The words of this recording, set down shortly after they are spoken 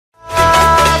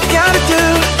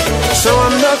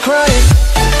crying.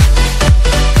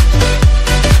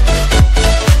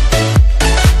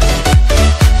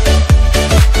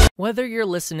 Whether you're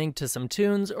listening to some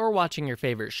tunes or watching your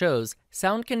favorite shows,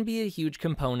 sound can be a huge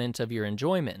component of your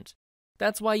enjoyment.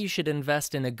 That's why you should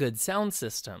invest in a good sound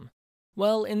system.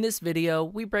 Well, in this video,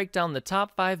 we break down the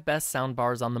top 5 best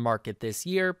soundbars on the market this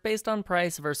year based on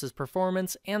price versus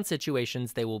performance and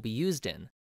situations they will be used in.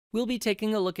 We'll be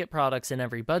taking a look at products in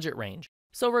every budget range,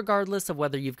 so regardless of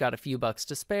whether you've got a few bucks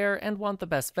to spare and want the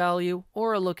best value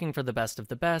or are looking for the best of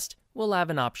the best, we'll have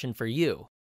an option for you.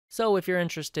 So if you're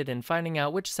interested in finding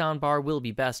out which soundbar will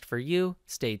be best for you,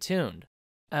 stay tuned.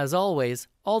 As always,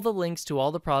 all the links to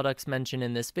all the products mentioned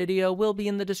in this video will be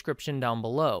in the description down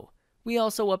below. We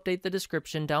also update the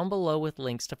description down below with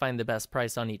links to find the best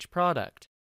price on each product.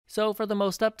 So for the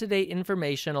most up-to-date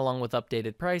information along with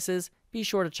updated prices, be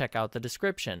sure to check out the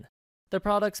description. The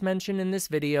products mentioned in this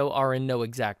video are in no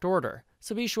exact order,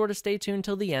 so be sure to stay tuned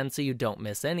till the end so you don't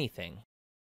miss anything.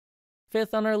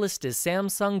 Fifth on our list is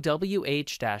Samsung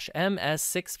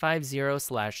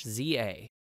WH-MS650/ZA.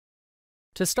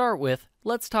 To start with,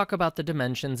 let's talk about the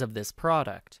dimensions of this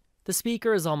product. The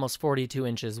speaker is almost 42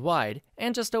 inches wide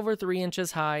and just over 3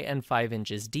 inches high and 5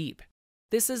 inches deep.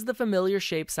 This is the familiar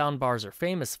shape soundbars are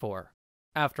famous for.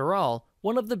 After all,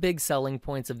 one of the big selling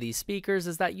points of these speakers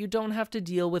is that you don't have to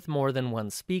deal with more than one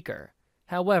speaker.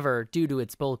 However, due to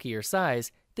its bulkier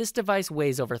size, this device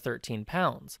weighs over 13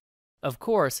 pounds. Of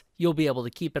course, you'll be able to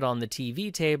keep it on the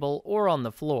TV table or on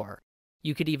the floor.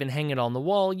 You could even hang it on the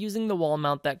wall using the wall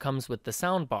mount that comes with the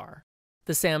soundbar.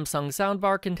 The Samsung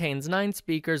soundbar contains 9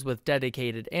 speakers with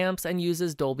dedicated amps and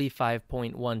uses Dolby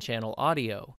 5.1 channel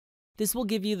audio. This will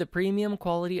give you the premium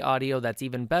quality audio that's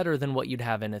even better than what you'd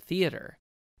have in a theater.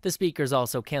 The speakers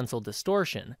also cancel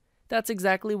distortion. That's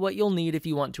exactly what you'll need if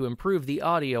you want to improve the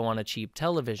audio on a cheap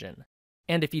television.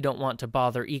 And if you don't want to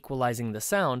bother equalizing the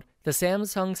sound, the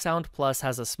Samsung Sound Plus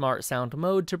has a smart sound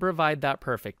mode to provide that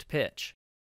perfect pitch.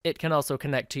 It can also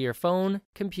connect to your phone,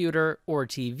 computer, or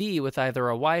TV with either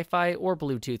a Wi-Fi or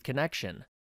Bluetooth connection.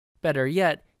 Better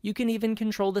yet, you can even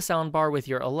control the soundbar with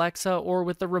your Alexa or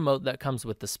with the remote that comes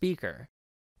with the speaker.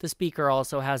 The speaker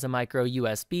also has a micro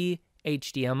USB,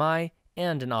 HDMI,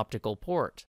 and an optical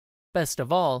port. Best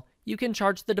of all, you can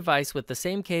charge the device with the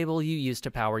same cable you use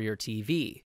to power your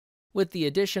TV. With the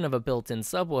addition of a built-in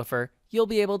subwoofer, you'll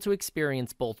be able to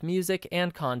experience both music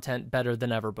and content better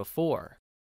than ever before.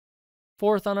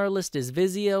 Fourth on our list is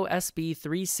VIZIO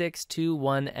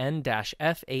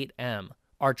SB3621n-F8M,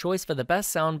 our choice for the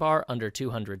best soundbar under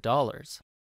 $200.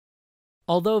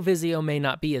 Although VIZIO may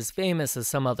not be as famous as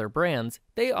some other brands,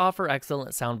 they offer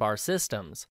excellent soundbar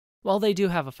systems. While they do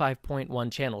have a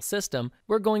 5.1 channel system,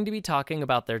 we're going to be talking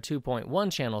about their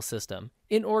 2.1 channel system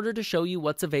in order to show you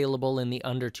what's available in the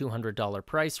under $200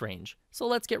 price range, so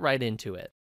let's get right into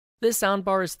it. This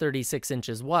soundbar is 36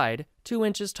 inches wide, 2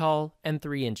 inches tall, and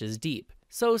 3 inches deep,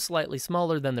 so slightly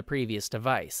smaller than the previous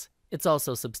device. It's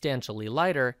also substantially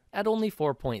lighter at only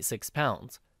 4.6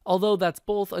 pounds, although that's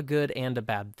both a good and a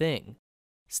bad thing.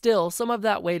 Still, some of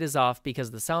that weight is off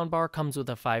because the soundbar comes with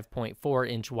a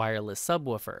 5.4-inch wireless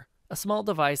subwoofer, a small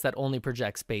device that only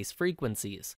projects bass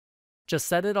frequencies. Just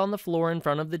set it on the floor in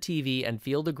front of the TV and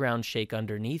feel the ground shake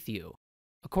underneath you.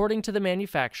 According to the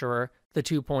manufacturer, the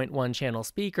 2.1 channel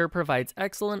speaker provides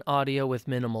excellent audio with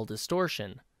minimal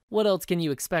distortion. What else can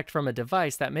you expect from a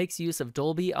device that makes use of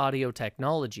Dolby audio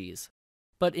technologies?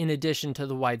 But in addition to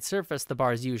the wide surface the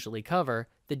bars usually cover,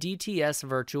 the DTS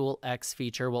Virtual X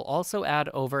feature will also add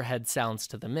overhead sounds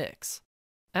to the mix.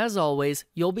 As always,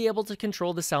 you'll be able to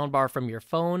control the soundbar from your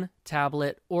phone,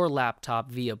 tablet, or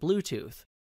laptop via Bluetooth.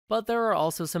 But there are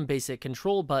also some basic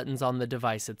control buttons on the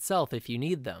device itself if you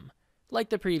need them. Like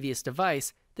the previous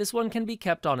device, this one can be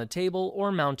kept on a table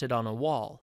or mounted on a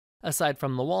wall. Aside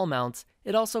from the wall mounts,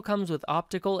 it also comes with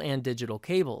optical and digital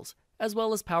cables, as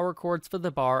well as power cords for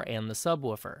the bar and the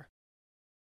subwoofer.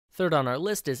 Third on our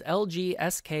list is LG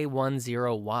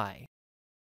SK10Y.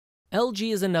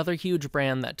 LG is another huge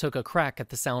brand that took a crack at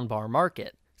the soundbar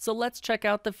market, so let's check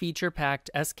out the feature-packed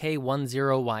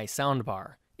SK10Y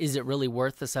soundbar. Is it really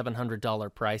worth the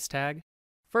 $700 price tag?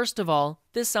 First of all,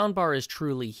 this soundbar is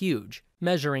truly huge,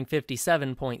 measuring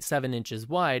 57.7 inches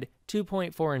wide,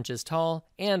 2.4 inches tall,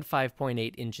 and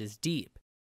 5.8 inches deep.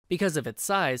 Because of its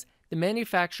size, the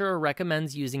manufacturer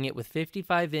recommends using it with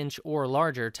 55-inch or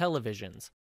larger televisions.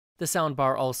 The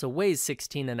soundbar also weighs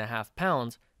 16.5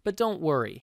 pounds, but don't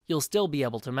worry, you'll still be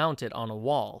able to mount it on a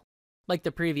wall. Like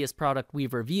the previous product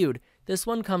we've reviewed, this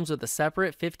one comes with a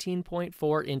separate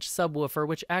 15.4-inch subwoofer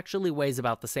which actually weighs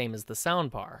about the same as the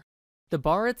soundbar. The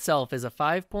bar itself is a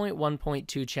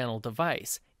 5.1.2 channel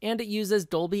device, and it uses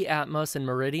Dolby Atmos and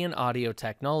Meridian audio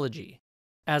technology.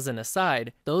 As an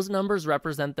aside, those numbers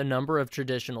represent the number of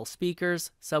traditional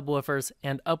speakers, subwoofers,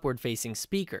 and upward-facing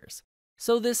speakers.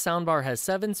 So this soundbar has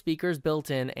 7 speakers built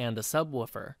in and a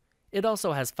subwoofer. It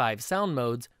also has 5 sound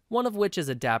modes, one of which is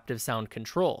adaptive sound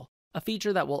control, a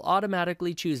feature that will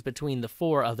automatically choose between the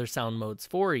 4 other sound modes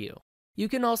for you. You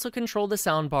can also control the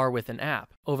soundbar with an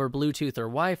app, over Bluetooth or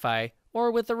Wi-Fi, or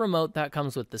with a remote that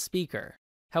comes with the speaker.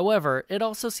 However, it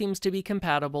also seems to be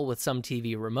compatible with some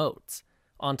TV remotes.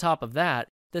 On top of that,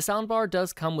 the soundbar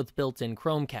does come with built-in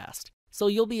Chromecast, so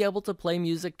you'll be able to play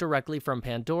music directly from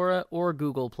Pandora or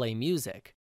Google Play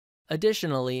Music.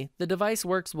 Additionally, the device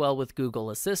works well with Google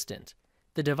Assistant.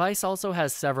 The device also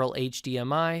has several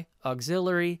HDMI,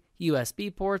 auxiliary,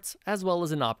 USB ports, as well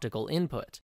as an optical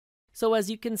input. So as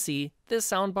you can see, this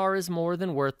soundbar is more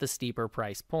than worth the steeper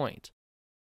price point.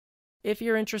 If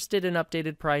you're interested in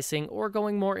updated pricing or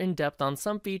going more in-depth on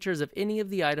some features of any of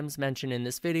the items mentioned in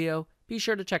this video, be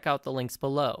sure to check out the links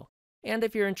below. And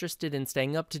if you're interested in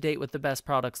staying up to date with the best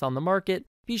products on the market,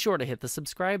 be sure to hit the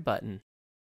subscribe button.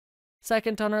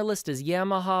 Second on our list is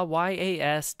Yamaha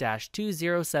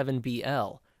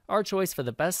YAS-207BL, our choice for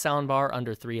the best soundbar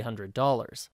under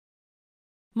 $300.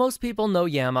 Most people know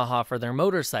Yamaha for their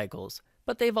motorcycles,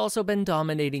 but they've also been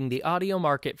dominating the audio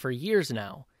market for years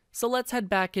now. So let's head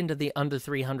back into the under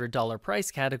 $300 price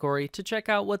category to check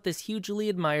out what this hugely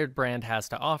admired brand has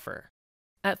to offer.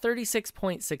 At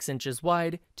 36.6 inches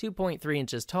wide, 2.3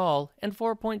 inches tall, and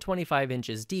 4.25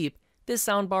 inches deep, this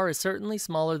soundbar is certainly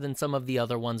smaller than some of the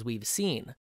other ones we've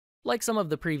seen. Like some of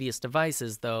the previous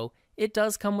devices, though, it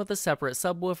does come with a separate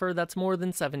subwoofer that's more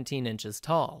than 17 inches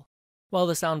tall. While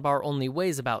the soundbar only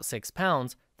weighs about 6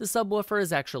 pounds, the subwoofer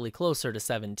is actually closer to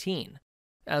 17.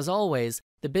 As always,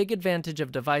 the big advantage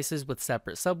of devices with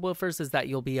separate subwoofers is that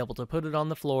you'll be able to put it on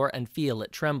the floor and feel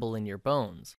it tremble in your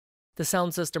bones. The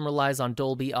sound system relies on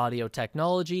Dolby audio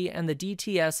technology and the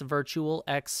DTS Virtual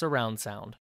X surround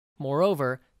sound.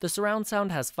 Moreover, the surround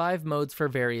sound has 5 modes for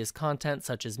various content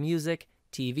such as music,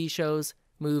 TV shows,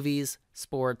 movies,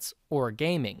 sports, or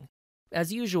gaming.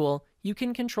 As usual, you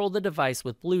can control the device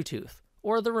with Bluetooth,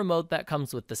 or the remote that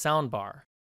comes with the soundbar.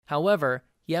 However,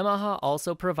 Yamaha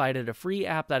also provided a free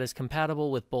app that is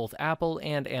compatible with both Apple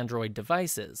and Android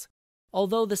devices.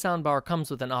 Although the soundbar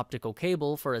comes with an optical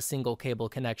cable for a single cable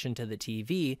connection to the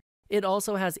TV, it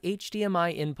also has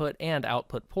HDMI input and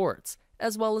output ports,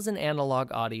 as well as an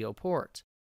analog audio port.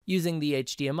 Using the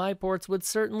HDMI ports would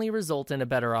certainly result in a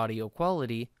better audio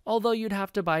quality, although you'd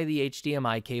have to buy the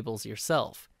HDMI cables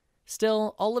yourself.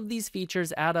 Still, all of these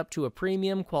features add up to a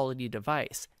premium quality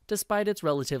device, despite its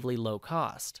relatively low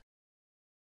cost.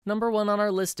 Number 1 on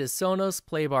our list is Sonos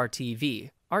Playbar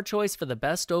TV, our choice for the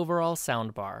best overall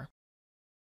soundbar.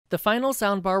 The final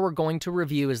soundbar we're going to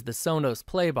review is the Sonos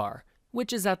Playbar,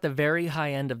 which is at the very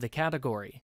high end of the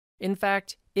category. In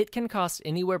fact, it can cost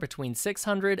anywhere between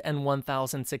 $600 and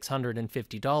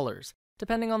 $1,650,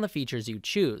 depending on the features you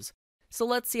choose, so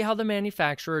let's see how the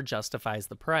manufacturer justifies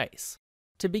the price.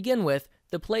 To begin with,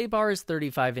 the Playbar is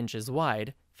 35 inches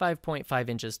wide, 5.5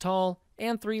 inches tall,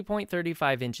 and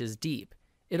 3.35 inches deep.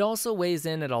 It also weighs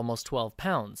in at almost 12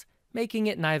 pounds, making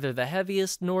it neither the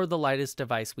heaviest nor the lightest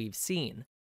device we've seen.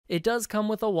 It does come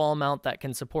with a wall mount that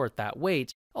can support that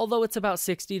weight, although it's about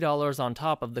 $60 on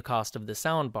top of the cost of the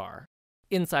soundbar.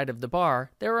 Inside of the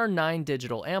bar, there are 9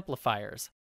 digital amplifiers.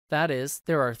 That is,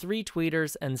 there are 3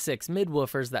 tweeters and 6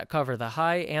 midwoofers that cover the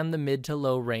high and the mid to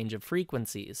low range of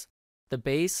frequencies. The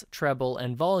bass, treble,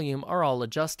 and volume are all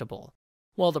adjustable.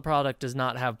 While the product does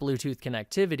not have Bluetooth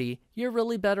connectivity, you're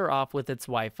really better off with its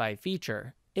Wi-Fi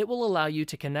feature. It will allow you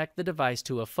to connect the device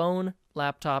to a phone,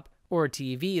 laptop, or a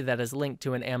TV that is linked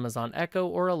to an Amazon Echo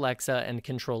or Alexa and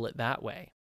control it that way.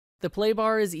 The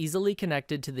Playbar is easily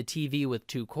connected to the TV with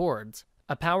 2 cords,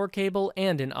 a power cable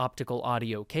and an optical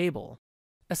audio cable.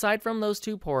 Aside from those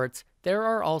 2 ports, there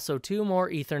are also 2 more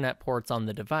Ethernet ports on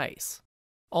the device.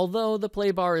 Although the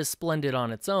Playbar is splendid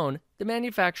on its own, the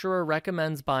manufacturer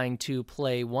recommends buying 2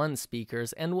 Play 1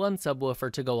 speakers and 1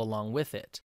 subwoofer to go along with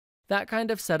it. That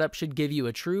kind of setup should give you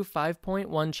a true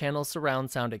 5.1 channel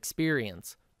surround sound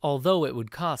experience, although it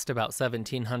would cost about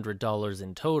 $1,700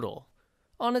 in total.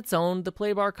 On its own, the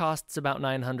Playbar costs about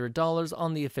 $900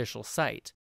 on the official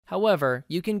site. However,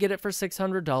 you can get it for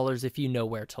 $600 if you know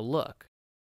where to look.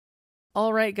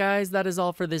 Alright guys, that is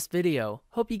all for this video.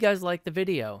 Hope you guys liked the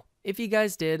video. If you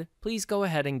guys did, please go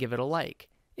ahead and give it a like.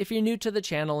 If you're new to the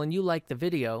channel and you like the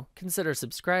video, consider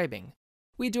subscribing.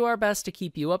 We do our best to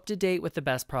keep you up to date with the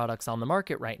best products on the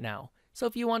market right now, so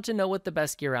if you want to know what the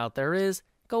best gear out there is,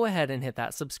 go ahead and hit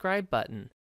that subscribe button.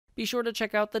 Be sure to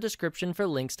check out the description for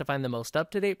links to find the most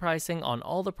up-to-date pricing on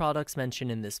all the products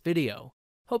mentioned in this video.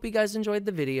 Hope you guys enjoyed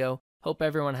the video, hope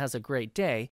everyone has a great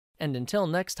day, and until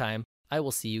next time, I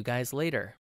will see you guys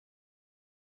later.